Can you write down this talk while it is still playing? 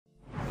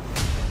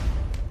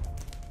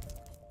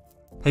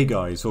Hey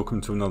guys,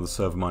 welcome to another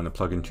ServerMiner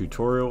plugin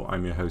tutorial.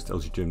 I'm your host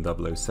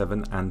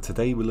LGJim007 and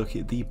today we're looking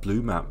at the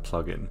BlueMap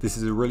plugin. This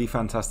is a really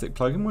fantastic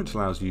plugin which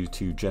allows you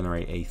to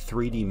generate a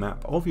 3D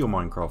map of your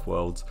Minecraft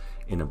worlds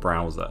in a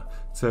browser.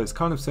 So it's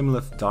kind of similar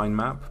to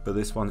Dynmap, but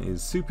this one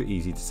is super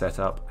easy to set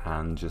up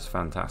and just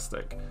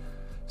fantastic.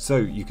 So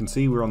you can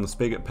see we're on the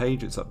Spigot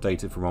page. It's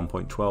updated from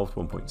 1.12 to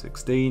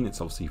 1.16.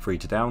 It's obviously free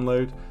to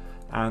download.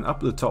 And up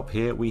at the top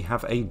here we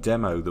have a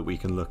demo that we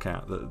can look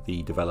at that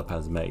the developer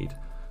has made.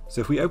 So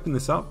if we open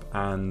this up,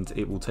 and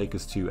it will take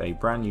us to a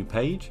brand new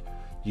page,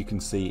 you can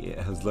see it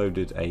has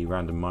loaded a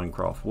random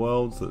Minecraft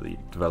world that the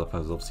developer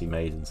has obviously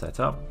made and set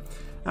up.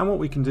 And what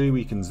we can do,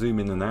 we can zoom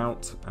in and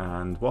out,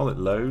 and while it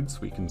loads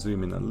we can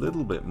zoom in a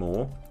little bit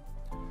more.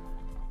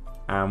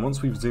 And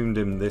once we've zoomed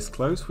in this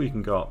close, we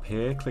can go up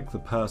here, click the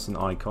person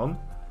icon,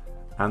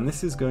 and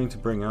this is going to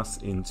bring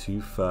us into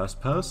first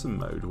person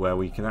mode where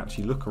we can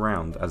actually look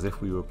around as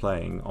if we were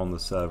playing on the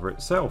server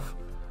itself.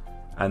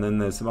 And then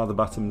there's some other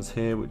buttons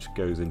here which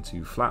goes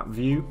into flat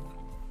view,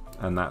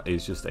 and that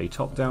is just a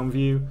top-down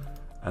view,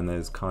 and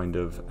there's kind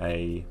of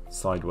a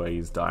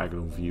sideways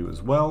diagonal view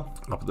as well.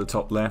 Up at the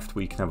top left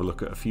we can have a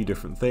look at a few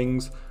different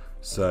things.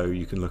 So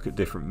you can look at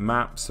different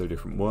maps, so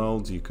different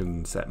worlds, you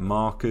can set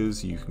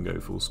markers, you can go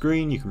full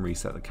screen, you can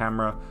reset the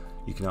camera,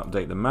 you can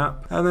update the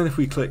map. And then if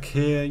we click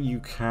here you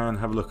can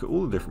have a look at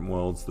all the different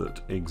worlds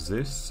that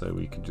exist. So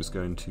we can just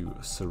go into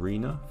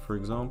Serena for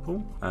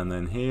example, and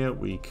then here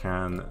we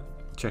can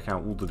check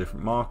out all the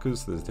different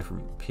markers. There's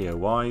different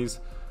POIs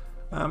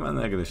and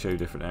they're going to show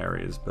different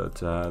areas, but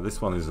this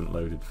one isn't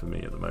loaded for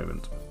me at the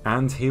moment.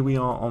 And here we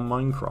are on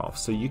Minecraft,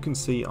 so you can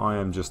see I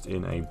am just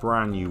in a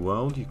brand new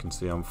world. You can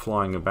see I'm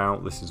flying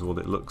about. This is what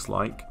it looks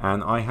like,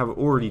 and I have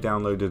already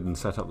downloaded and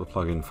set up the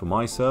plugin for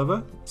my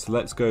server. So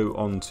let's go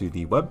onto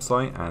the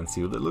website and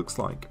see what it looks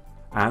like.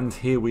 And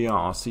here we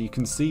are. So you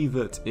can see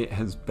that it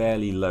has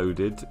barely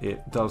loaded.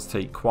 It does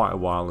take quite a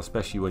while,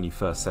 especially when you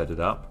first set it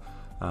up.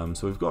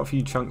 So we've got a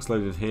few chunks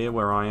loaded here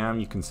where I am.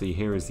 You can see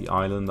here is the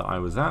island that I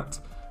was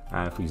at,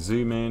 and if we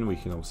zoom in we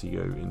can obviously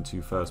go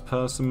into first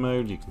person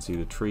mode. You can see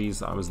the trees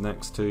that I was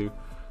next to.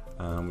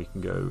 We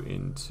can go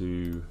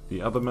into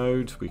the other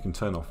mode. We can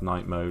turn off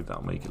night mode.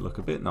 That'll make it look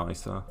a bit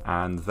nicer,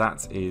 and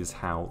that is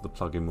how the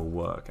plugin will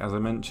work. As I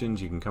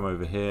mentioned, you can come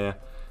over here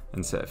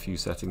and set a few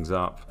settings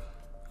up.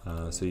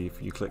 So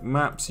if you click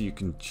maps you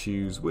can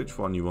choose which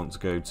one you want to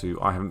go to.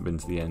 I haven't been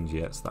to the end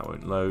yet, so that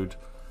won't load.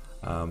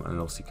 And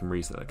obviously you can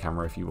reset the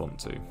camera if you want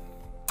to.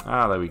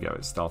 There we go,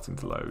 it's starting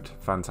to load.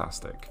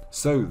 Fantastic.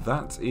 So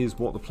that is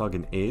what the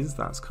plugin is.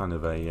 That's kind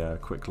of a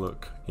quick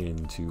look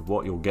into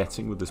what you're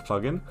getting with this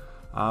plugin.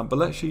 But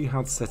let's show you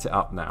how to set it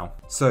up now.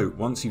 So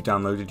once you've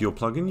downloaded your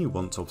plugin, you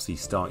want to obviously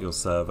start your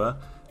server,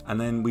 and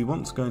then we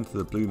want to go into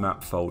the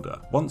BlueMap folder.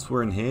 Once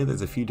we're in here,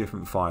 there's a few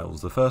different files.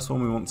 The first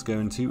one we want to go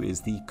into is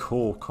the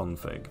core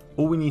config.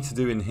 All we need to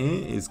do in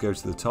here is go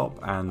to the top,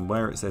 and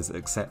where it says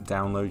accept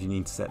download, you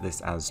need to set this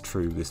as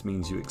true. This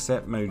means you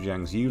accept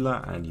Mojang's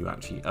EULA and you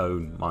actually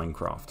own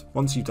Minecraft.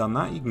 Once you've done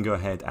that, you can go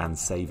ahead and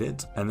save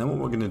it. And then what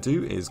we're going to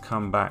do is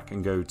come back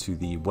and go to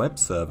the web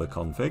server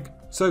config.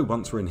 So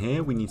once we're in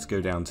here, we need to go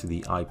down to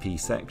the IP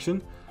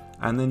section.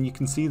 And then you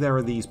can see there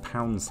are these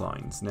pound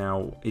signs.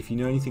 Now, if you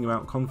know anything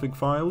about config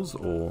files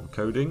or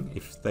coding,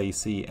 if they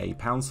see a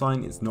pound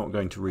sign, it's not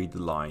going to read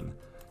the line.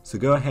 So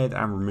go ahead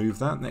and remove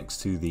that next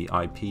to the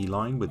IP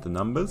line with the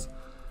numbers.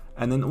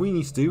 And then all you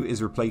need to do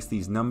is replace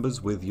these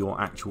numbers with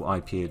your actual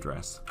IP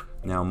address.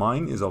 Now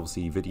mine is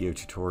obviously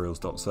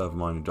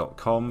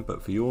videotutorials.serverminer.com,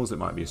 but for yours it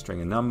might be a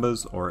string of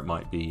numbers, or it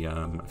might be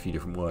a few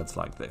different words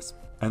like this.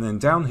 And then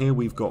down here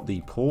we've got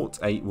the port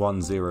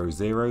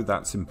 8100,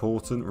 that's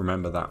important,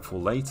 remember that for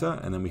later,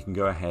 and then we can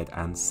go ahead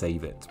and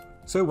save it.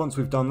 So once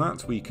we've done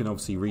that, we can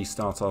obviously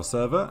restart our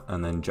server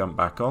and then jump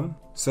back on.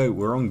 So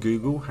we're on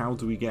Google. How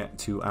do we get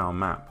to our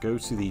map? Go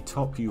to the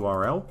top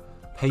URL,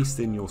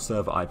 paste in your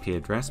server IP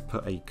address,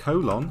 put a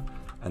colon,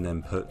 and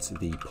then put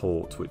the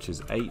port, which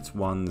is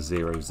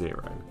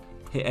 8100.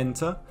 Hit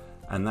enter,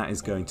 and that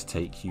is going to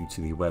take you to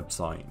the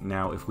website.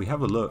 Now if we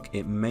have a look,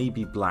 it may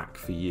be black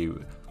for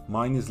you.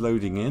 Mine is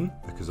loading in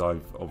because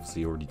I've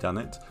obviously already done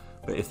it,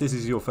 but if this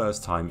is your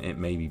first time it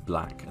may be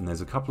black, and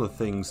there's a couple of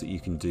things that you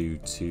can do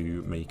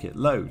to make it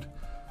load.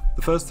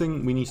 The first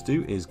thing we need to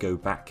do is go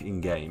back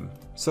in game.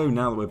 So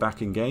now that we're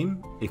back in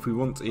game, if we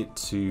want it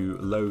to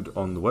load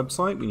on the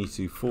website, we need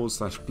to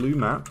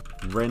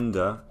 /BlueMap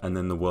render and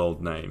then the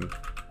world name.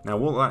 Now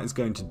what that is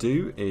going to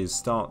do is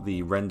start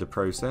the render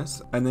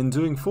process, and then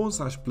doing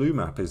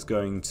 /BlueMap is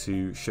going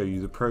to show you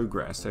the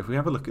progress. So if we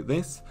have a look at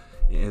this,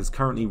 it has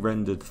currently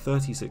rendered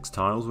 36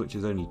 tiles, which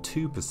is only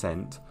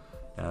 2%.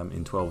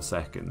 In 12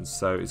 seconds.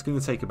 So it's going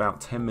to take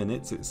about 10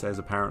 minutes, it says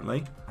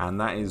apparently, and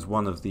that is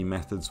one of the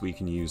methods we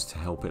can use to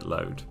help it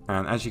load.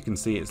 And as you can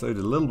see, it's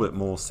loaded a little bit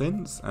more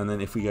since. And then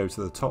if we go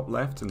to the top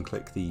left and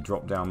click the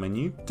drop down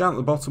menu, down at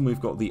the bottom we've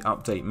got the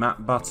update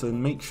map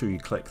button. Make sure you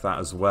click that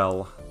as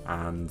well,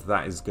 and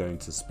that is going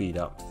to speed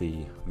up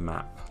the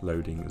map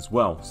loading as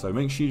well. So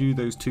make sure you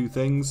do those two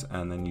things,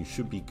 and then you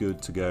should be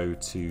good to go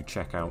to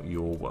check out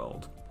your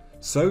world.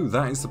 So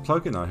that is the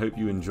plugin. I hope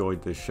you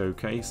enjoyed this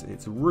showcase.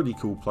 It's a really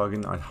cool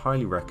plugin. I'd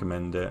highly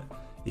recommend it.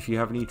 If you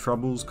have any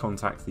troubles,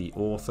 contact the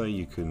author.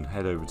 You can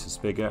head over to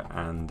Spigot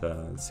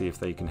and see if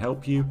they can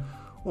help you,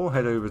 or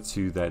head over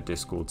to their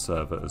Discord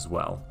server as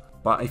well.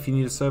 But if you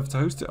need a server to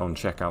host it on,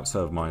 check out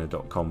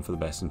ServerMiner.com for the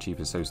best and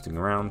cheapest hosting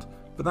around.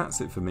 But that's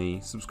it for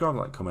me. Subscribe,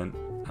 like, comment,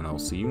 and I'll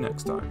see you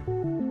next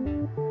time.